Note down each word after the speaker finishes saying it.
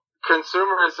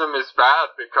Consumerism is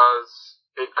bad because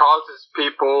it causes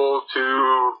people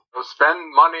to spend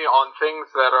money on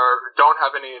things that don't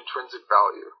have any intrinsic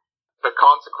value. The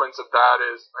consequence of that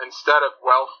is, instead of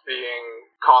wealth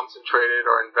being concentrated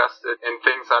or invested in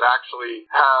things that actually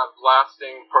have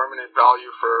lasting, permanent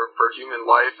value for human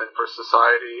life and for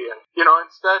society, and,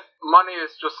 instead money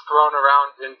is just thrown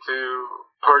around into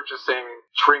purchasing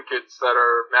trinkets that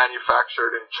are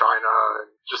manufactured in China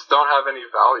and just don't have any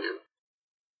value.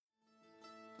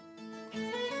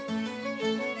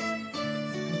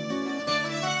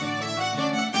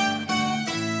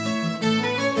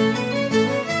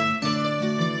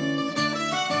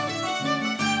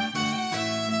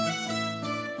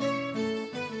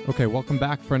 Okay, welcome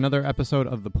back for another episode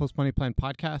of the Post Money Plan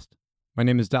podcast. My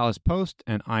name is Dallas Post,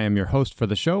 and I am your host for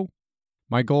the show.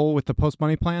 My goal with the Post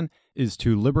Money Plan is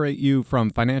to liberate you from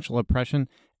financial oppression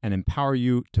and empower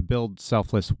you to build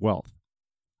selfless wealth.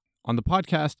 On the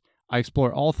podcast, I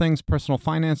explore all things personal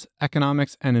finance,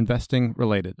 economics, and investing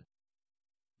related.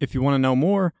 If you want to know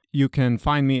more, you can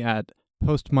find me at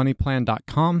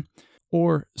postmoneyplan.com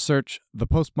or search the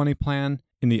Post Money Plan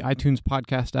in the iTunes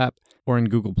podcast app or in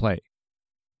Google Play.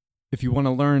 If you want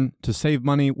to learn to save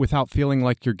money without feeling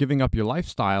like you're giving up your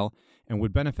lifestyle and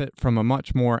would benefit from a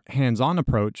much more hands-on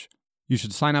approach, you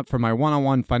should sign up for my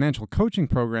one-on-one financial coaching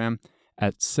program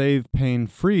at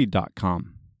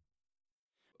savepainfree.com.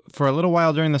 For a little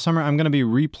while during the summer, I'm going to be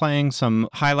replaying some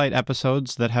highlight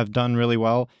episodes that have done really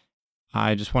well.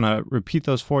 I just want to repeat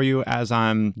those for you as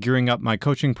I'm gearing up my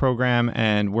coaching program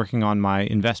and working on my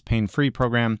Invest Pain Free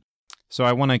program. So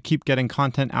I want to keep getting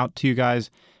content out to you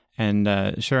guys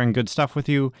and sharing good stuff with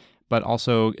you, but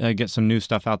also get some new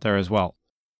stuff out there as well.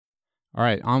 All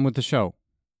right, on with the show.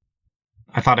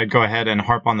 I thought I'd go ahead and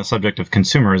harp on the subject of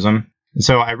consumerism.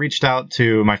 So I reached out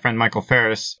to my friend Michael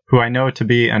Ferris, who I know to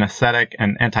be an aesthetic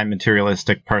and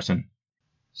anti-materialistic person.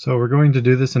 So we're going to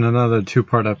do this in another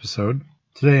two-part episode.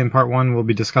 Today in part one, we'll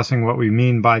be discussing what we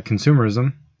mean by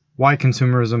consumerism, why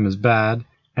consumerism is bad,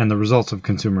 and the results of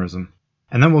consumerism.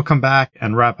 And then we'll come back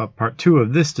and wrap up part two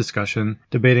of this discussion,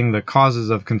 debating the causes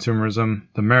of consumerism,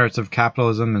 the merits of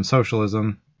capitalism and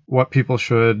socialism, what people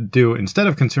should do instead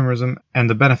of consumerism, and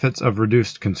the benefits of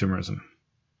reduced consumerism.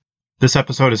 This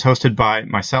episode is hosted by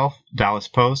myself, Dallas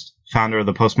Post, founder of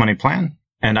the Post Money Plan,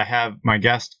 and I have my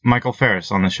guest, Michael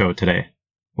Ferris, on the show today.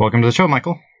 Welcome to the show,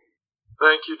 Michael.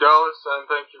 Thank you, Dallas, and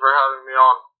thank you for having me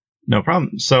on. No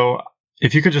problem. So,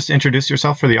 if you could just introduce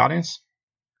yourself for the audience?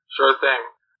 Sure thing.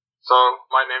 So,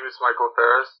 my name is Michael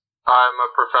Ferris. I'm a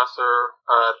professor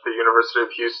at the University of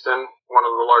Houston, one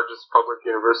of the largest public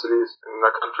universities in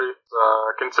the country.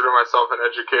 I consider myself an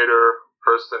educator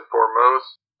first and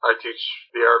foremost. I teach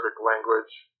the Arabic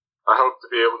language. I hope to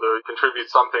be able to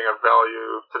contribute something of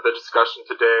value to the discussion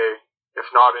today, if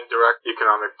not in direct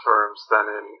economic terms, then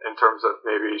in terms of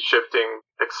maybe shifting,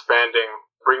 expanding,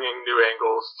 bringing new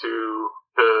angles to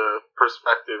the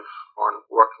perspective on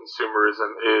what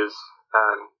consumerism is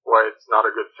and why it's not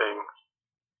a good thing.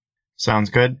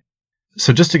 Sounds good.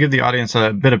 So just to give the audience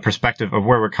a bit of perspective of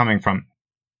where we're coming from,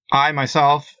 I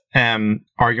myself am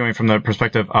arguing from the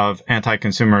perspective of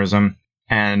anti-consumerism,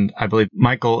 and I believe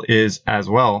Michael is as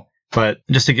well. But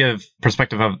just to give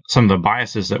perspective of some of the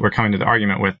biases that we're coming to the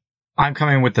argument with, I'm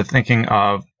coming with the thinking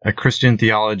of a Christian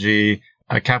theology,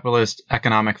 a capitalist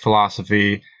economic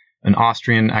philosophy, an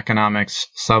Austrian economics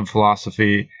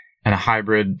sub-philosophy, and a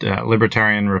hybrid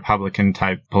libertarian Republican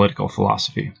type political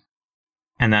philosophy.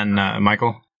 And then,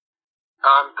 Michael?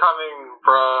 I'm coming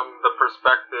from the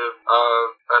perspective of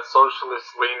a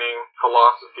socialist-leaning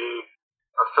philosophy,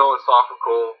 a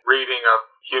philosophical reading of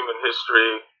human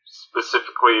history,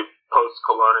 specifically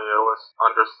post-colonialist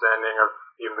understanding of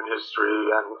human history,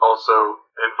 and also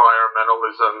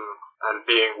environmentalism and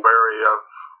being wary of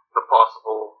the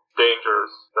possible dangers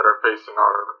that are facing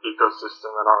our ecosystem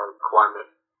and our climate.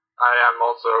 I am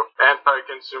also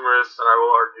anti-consumerist, and I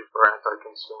will argue for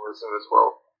anti-consumerism as well.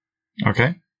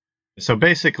 Okay. So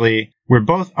basically, we're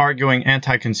both arguing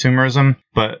anti-consumerism,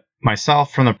 but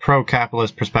myself from the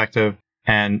pro-capitalist perspective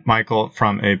and Michael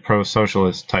from a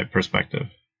pro-socialist type perspective.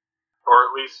 Or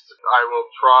at least I will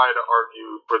try to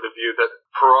argue for the view that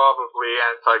probably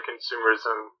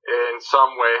anti-consumerism in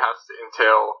some way has to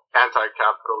entail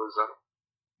anti-capitalism.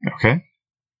 Okay.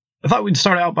 I thought we'd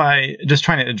start out by just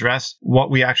trying to address what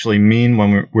we actually mean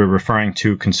when we're referring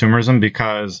to consumerism,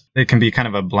 because it can be kind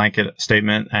of a blanket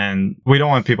statement and we don't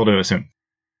want people to assume.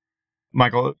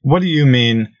 Michael, what do you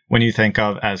mean when you think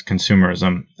of as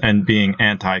consumerism and being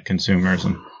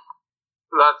anti-consumerism?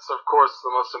 That's, of course,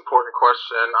 the most important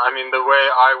question. I mean, the way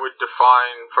I would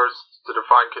define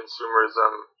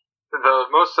consumerism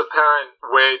The most apparent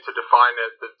way to define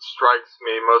it that strikes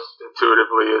me most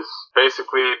intuitively is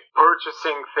basically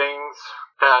purchasing things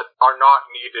that are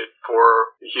not needed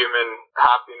for human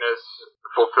happiness,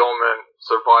 fulfillment,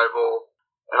 survival.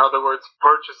 In other words,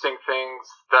 purchasing things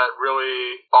that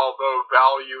really, although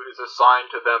value is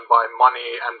assigned to them by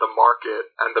money and the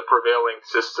market and the prevailing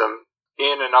system,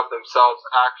 in and of themselves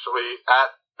actually,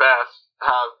 at best,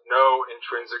 have no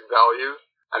intrinsic value,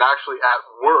 and actually, at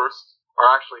worst,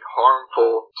 are actually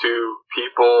harmful to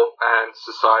people and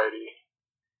society.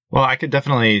 Well, I could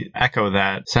definitely echo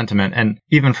that sentiment. And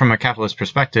even from a capitalist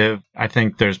perspective, I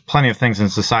think there's plenty of things in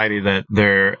society that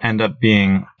there end up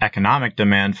being economic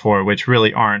demand for, which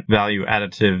really aren't value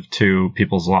additive to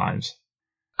people's lives.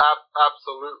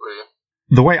 Absolutely.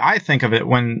 The way I think of it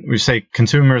when we say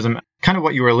consumerism, kind of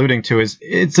what you were alluding to is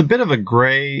it's a bit of a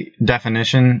gray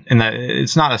definition in that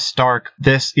it's not a stark,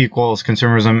 this equals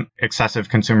consumerism, excessive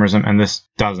consumerism, and this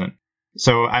doesn't.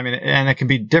 So, I mean, and it can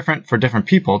be different for different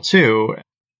people too.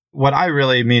 What I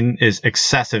really mean is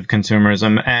excessive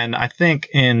consumerism, and I think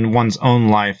in one's own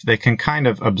life, they can kind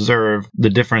of observe the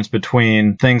difference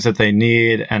between things that they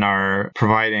need and are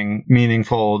providing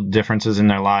meaningful differences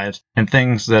in their lives and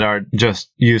things that are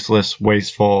just useless,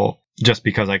 wasteful, just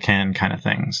because I can kind of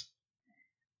things.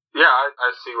 Yeah,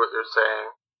 I see what you're saying.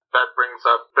 That brings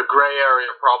up the gray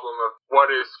area problem of what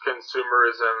is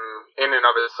consumerism in and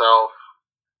of itself.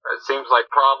 It seems like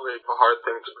probably a hard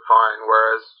thing to define,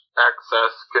 whereas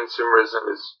excess consumerism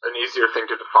is an easier thing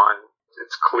to define.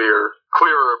 It's clearer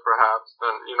perhaps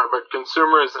than, but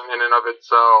consumerism in and of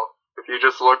itself, if you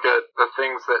just look at the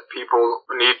things that people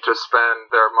need to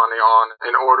spend their money on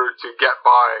in order to get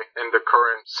by in the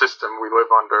current system we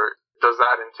live under, does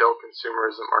that entail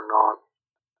consumerism or not?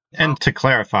 And to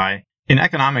clarify, in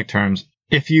economic terms,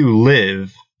 if you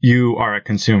live, you are a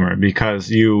consumer because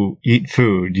you eat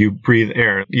food, you breathe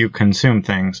air, you consume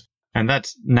things. And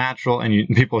that's natural, and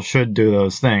people should do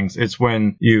those things. It's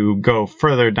when you go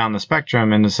further down the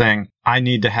spectrum into saying, I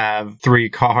need to have 3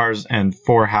 cars and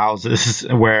 4 houses,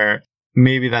 where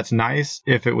maybe that's nice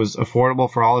if it was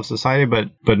affordable for all of society,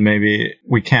 but maybe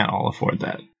we can't all afford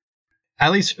that.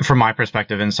 At least from my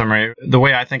perspective, in summary, the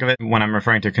way I think of it when I'm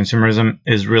referring to consumerism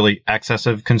is really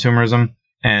excessive consumerism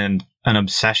and an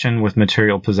obsession with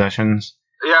material possessions.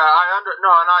 Yeah,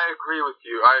 and I agree with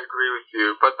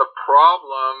you. But the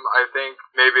problem, I think,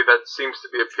 maybe that seems to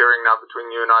be appearing now between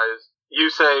you and I is, you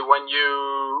say when you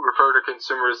refer to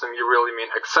consumerism, you really mean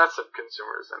excessive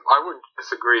consumerism. I wouldn't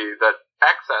disagree that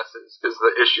excess is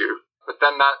the issue. But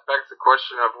then that begs the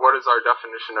question of what is our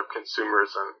definition of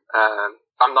consumerism? And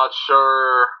I'm not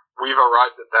sure we've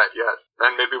arrived at that yet.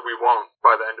 And maybe we won't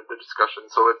by the end of the discussion.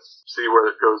 So let's see where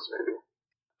it goes, maybe.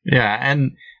 Yeah,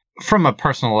 and from a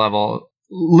personal level,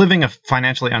 living a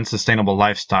financially unsustainable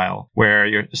lifestyle where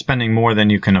you're spending more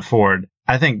than you can afford,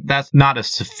 I think that's not a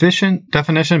sufficient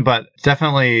definition, but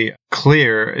definitely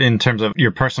clear in terms of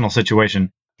your personal situation.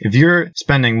 If you're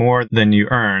spending more than you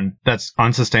earn, that's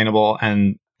unsustainable,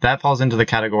 and that falls into the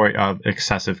category of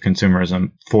excessive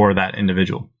consumerism for that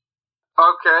individual.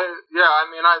 Okay, yeah, I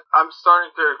mean, I'm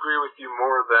starting to agree with you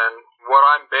more than what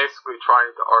I'm basically trying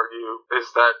to argue is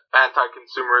that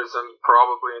anti-consumerism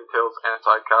probably entails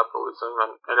anti-capitalism,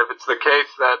 and if it's the case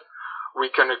that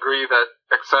we can agree that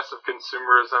excessive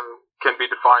consumerism can be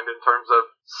defined in terms of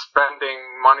spending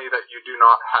money that you do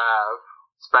not have,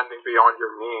 spending beyond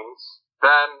your means,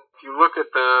 then if you look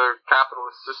at the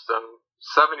capitalist system,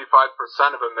 75%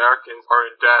 of Americans are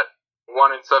in debt. 1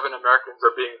 in 7 Americans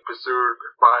are being pursued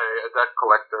by a debt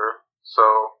collector. So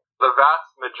the vast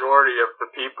majority of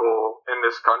the people in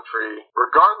this country,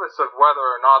 regardless of whether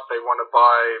or not they want to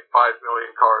buy 5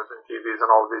 million cars and TVs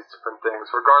and all these different things,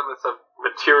 regardless of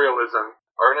materialism,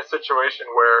 are in a situation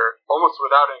where almost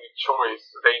without any choice,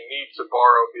 they need to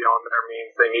borrow beyond their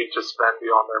means, they need to spend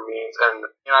beyond their means. And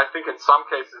I think in some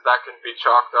cases that can be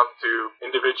chalked up to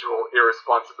individual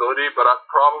irresponsibility, but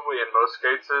probably in most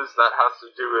cases that has to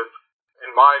do with,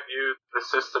 in my view, the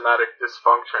systematic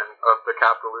dysfunction of the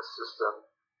capitalist system,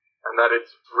 and that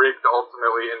it's rigged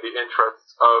ultimately in the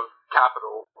interests of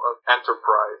capital, of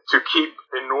enterprise, to keep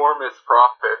enormous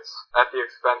profits at the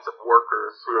expense of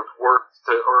workers who have worked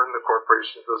to earn the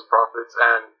corporations those profits,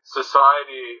 and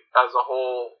society as a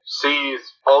whole sees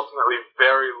ultimately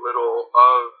very little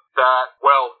of that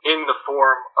wealth in the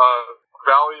form of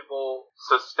valuable,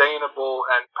 sustainable,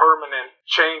 and permanent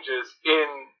changes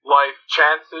in life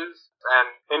chances and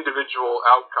individual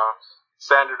outcomes,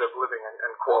 standard of living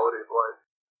and quality of life.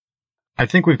 I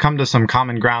think we've come to some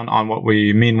common ground on what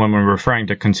we mean when we're referring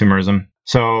to consumerism.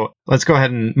 So let's go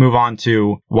ahead and move on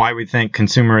to why we think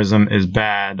consumerism is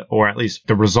bad, or at least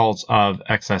the results of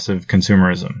excessive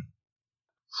consumerism.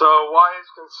 So why is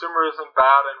consumerism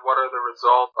bad, and what are the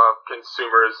results of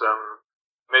consumerism?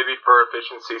 Maybe for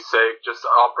efficiency's sake, just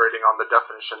operating on the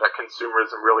definition that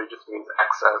consumerism really just means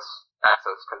excess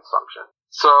consumption.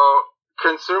 So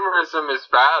consumerism is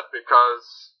bad because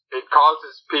it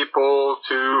causes people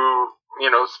to,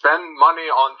 spend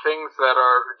money on things that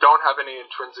don't have any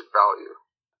intrinsic value.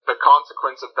 The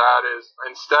consequence of that is,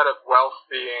 instead of wealth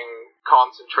being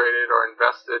concentrated or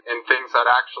invested in things that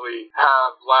actually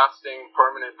have lasting,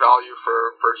 permanent value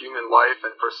for human life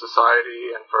and for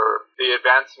society and for the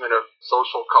advancement of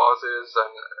social causes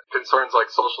and concerns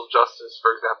like social justice,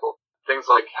 for example, things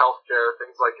like healthcare,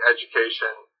 things like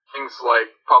education, things like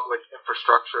public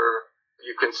infrastructure.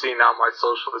 You can see now my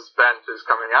socialist bent is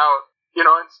coming out.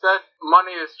 Instead,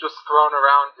 money is just thrown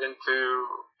around into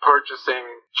purchasing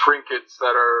trinkets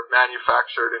that are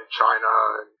manufactured in China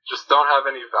and just don't have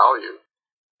any value.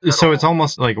 So it's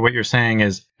almost like what you're saying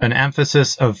is an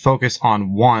emphasis of focus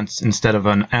on wants instead of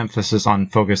an emphasis on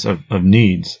focus of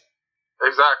needs.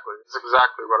 Exactly. It's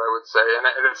exactly what I would say.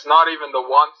 And it's not even the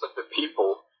wants of the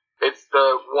people. It's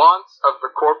the wants of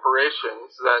the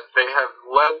corporations that they have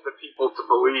led the people to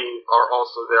believe are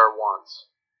also their wants.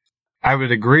 I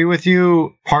would agree with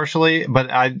you partially,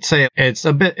 but I'd say it's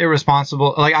a bit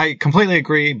irresponsible. Like, I completely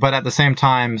agree, but at the same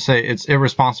time say it's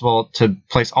irresponsible to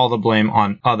place all the blame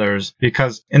on others,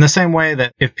 because in the same way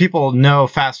that if people know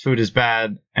fast food is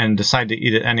bad and decide to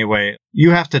eat it anyway, you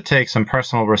have to take some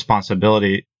personal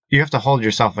responsibility. You have to hold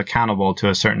yourself accountable to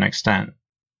a certain extent.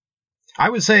 I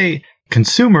would say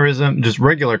consumerism, just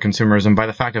regular consumerism by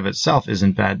the fact of itself,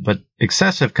 isn't bad, but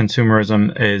excessive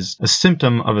consumerism is a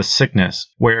symptom of a sickness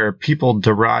where people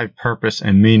derive purpose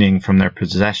and meaning from their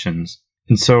possessions.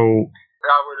 And so I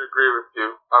would agree with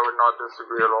you. I would not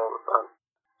disagree at all with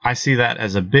that. I see that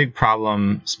as a big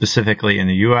problem, specifically in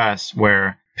the US,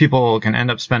 where people can end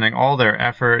up spending all their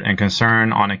effort and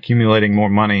concern on accumulating more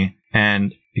money,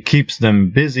 and it keeps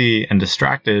them busy and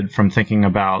distracted from thinking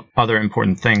about other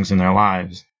important things in their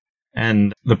lives.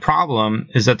 And the problem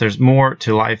is that there's more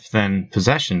to life than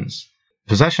possessions.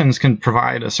 Possessions can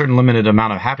provide a certain limited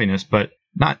amount of happiness, but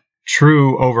not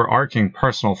true overarching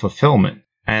personal fulfillment.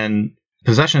 And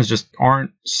possessions just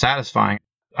aren't satisfying.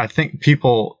 I think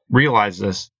people realize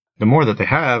this. The more that they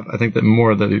have, I think the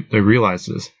more that they realize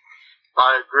this.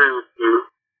 I agree with you.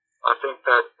 I think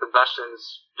that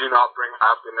possessions do not bring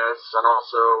happiness, and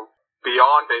also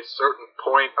beyond a certain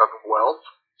point of wealth,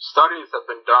 studies have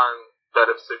been done that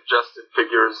have suggested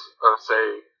figures of,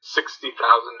 say, $60,000,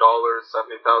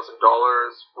 $70,000.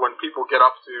 When people get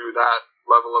up to that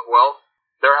level of wealth,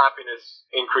 their happiness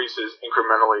increases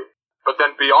incrementally. But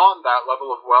then beyond that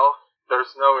level of wealth,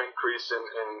 there's no increase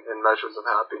in measures of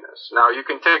happiness. Now, you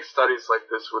can take studies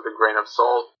like this with a grain of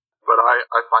salt, but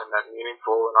I find that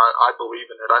meaningful, and I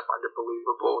believe in it. I find it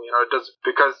believable. It does,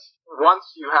 because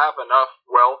once you have enough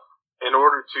wealth in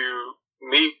order to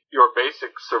meet your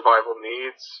basic survival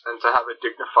needs and to have a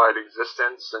dignified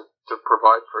existence and to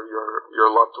provide for your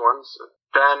loved ones,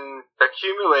 then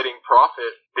accumulating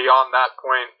profit beyond that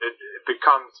point, it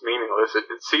becomes meaningless. It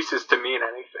ceases to mean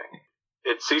anything.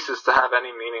 It ceases to have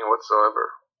any meaning whatsoever.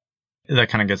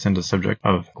 That kind of gets into the subject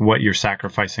of what you're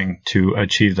sacrificing to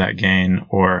achieve that gain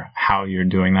or how you're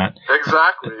doing that.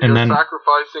 Exactly. You're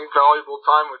sacrificing valuable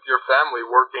time with your family,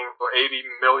 working 80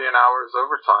 million hours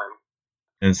overtime.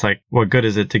 It's like, what good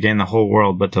is it to gain the whole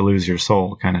world but to lose your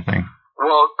soul, kind of thing?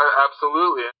 Well,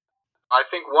 absolutely. I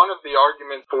think one of the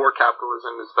arguments for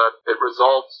capitalism is that it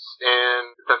results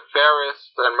in the fairest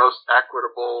and most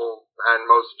equitable and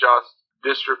most just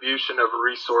distribution of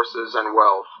resources and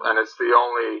wealth. And it's the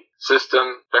only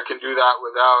system that can do that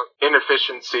without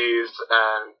inefficiencies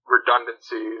and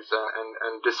redundancies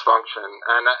and dysfunction.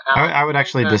 And I would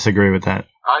actually disagree with that.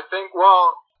 I think,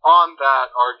 well, on that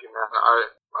argument,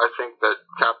 I think that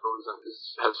capitalism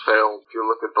has failed if you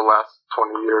look at the last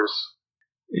 20 years.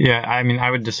 Yeah, I mean, I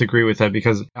would disagree with that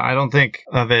because I don't think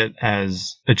of it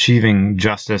as achieving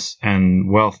justice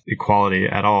and wealth equality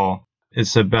at all.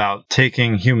 It's about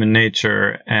taking human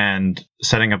nature and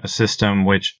setting up a system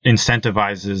which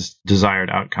incentivizes desired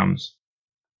outcomes.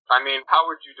 I mean, how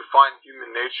would you define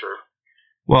human nature?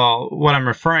 Well, what I'm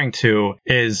referring to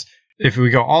is if we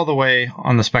go all the way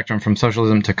on the spectrum from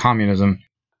socialism to communism,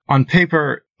 on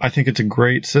paper, I think it's a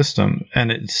great system,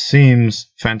 and it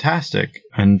seems fantastic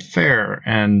and fair,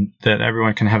 and that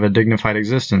everyone can have a dignified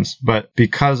existence. But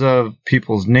because of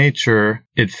people's nature,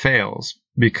 it fails,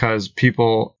 because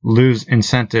people lose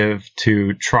incentive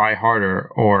to try harder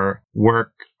or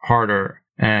work harder,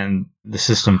 and the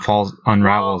system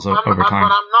unravels over time. But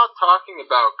I'm not talking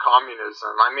about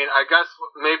communism. I mean, I guess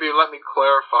maybe let me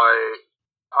clarify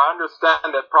I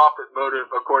understand that profit motive,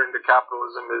 according to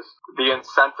capitalism, is the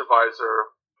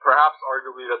incentivizer, perhaps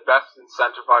arguably the best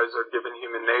incentivizer given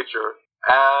human nature.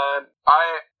 And I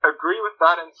agree with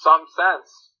that in some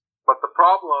sense. But the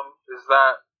problem is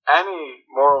that any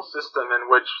moral system in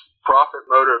which profit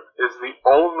motive is the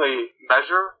only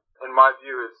measure, in my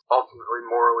view, is ultimately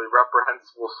morally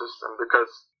reprehensible system, because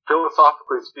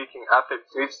philosophically speaking, ethics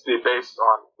needs to be based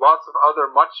on lots of other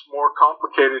much more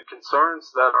complicated concerns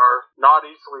that are not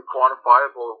easily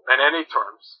quantifiable in any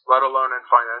terms, let alone in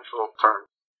financial terms.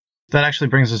 That actually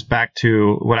brings us back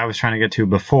to what I was trying to get to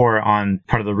before on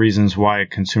part of the reasons why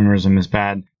consumerism is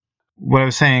bad. What I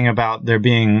was saying about there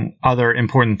being other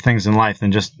important things in life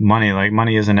than just money, like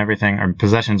money isn't everything, or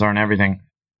possessions aren't everything.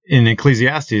 In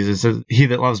Ecclesiastes, it says, he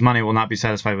that loves money will not be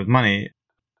satisfied with money.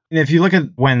 And if you look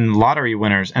at when lottery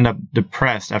winners end up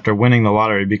depressed after winning the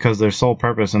lottery because their sole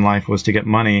purpose in life was to get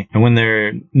money, and when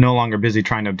they're no longer busy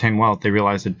trying to obtain wealth, they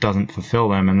realize it doesn't fulfill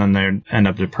them, and then they end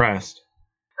up depressed.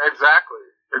 Exactly.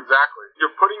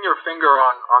 You're putting your finger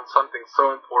on something so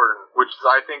important, which is,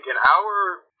 I think, in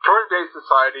our current day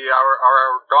society,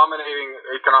 our dominating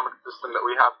economic system that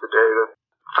we have today, the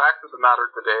fact of the matter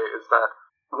today is that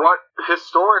what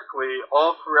historically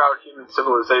all throughout human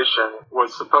civilization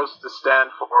was supposed to stand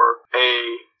for a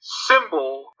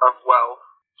symbol of wealth,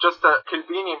 just a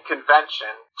convenient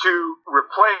convention to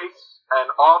replace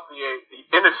and obviate the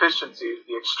inefficiencies,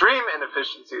 the extreme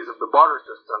inefficiencies of the barter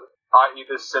system, i.e.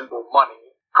 this symbol money,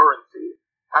 currency,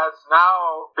 has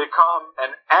now become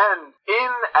an end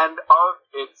in and of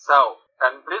itself.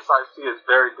 And this I see as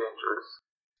very dangerous.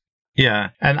 Yeah,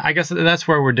 and I guess that's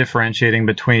where we're differentiating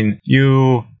between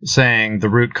you saying the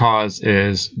root cause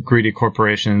is greedy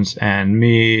corporations and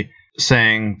me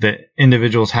saying that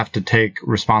individuals have to take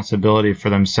responsibility for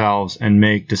themselves and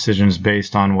make decisions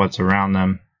based on what's around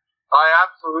them. I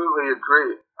absolutely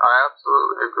agree.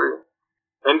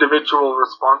 Individual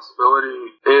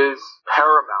responsibility is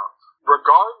paramount.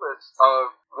 Regardless of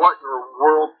what your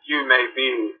worldview may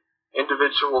be,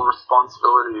 individual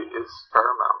responsibility is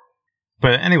paramount.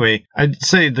 But anyway, I'd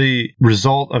say the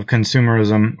result of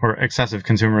consumerism or excessive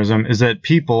consumerism is that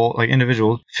people, like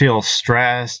individuals, feel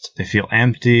stressed, they feel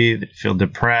empty, they feel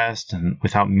depressed and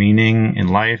without meaning in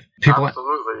life.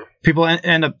 Absolutely. People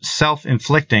end up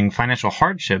self-inflicting financial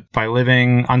hardship by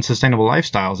living unsustainable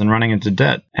lifestyles and running into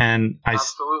debt. And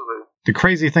Absolutely. The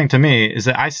crazy thing to me is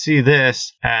that I see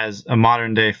this as a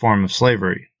modern-day form of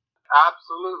slavery.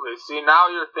 Absolutely. See, now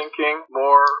you're thinking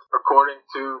more according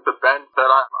to the bent that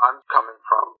I'm coming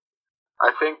from.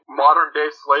 I think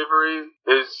modern-day slavery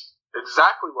is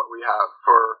exactly what we have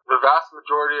for the vast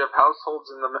majority of households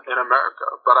in America.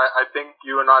 But I think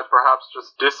you and I perhaps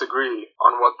just disagree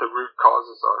on what the root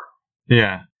causes are.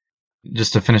 Yeah.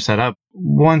 Just to finish that up,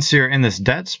 once you're in this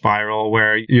debt spiral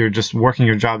where you're just working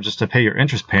your job just to pay your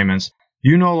interest payments,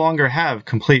 you no longer have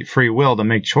complete free will to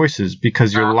make choices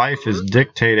because your life is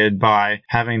dictated by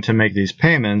having to make these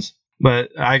payments. But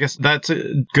I guess that's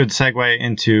a good segue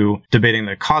into debating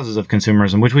the causes of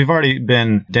consumerism, which we've already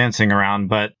been dancing around,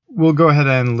 but we'll go ahead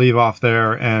and leave off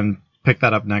there and pick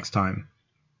that up next time.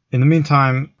 In the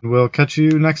meantime, we'll catch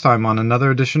you next time on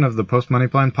another edition of the Post Money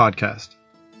Plan podcast.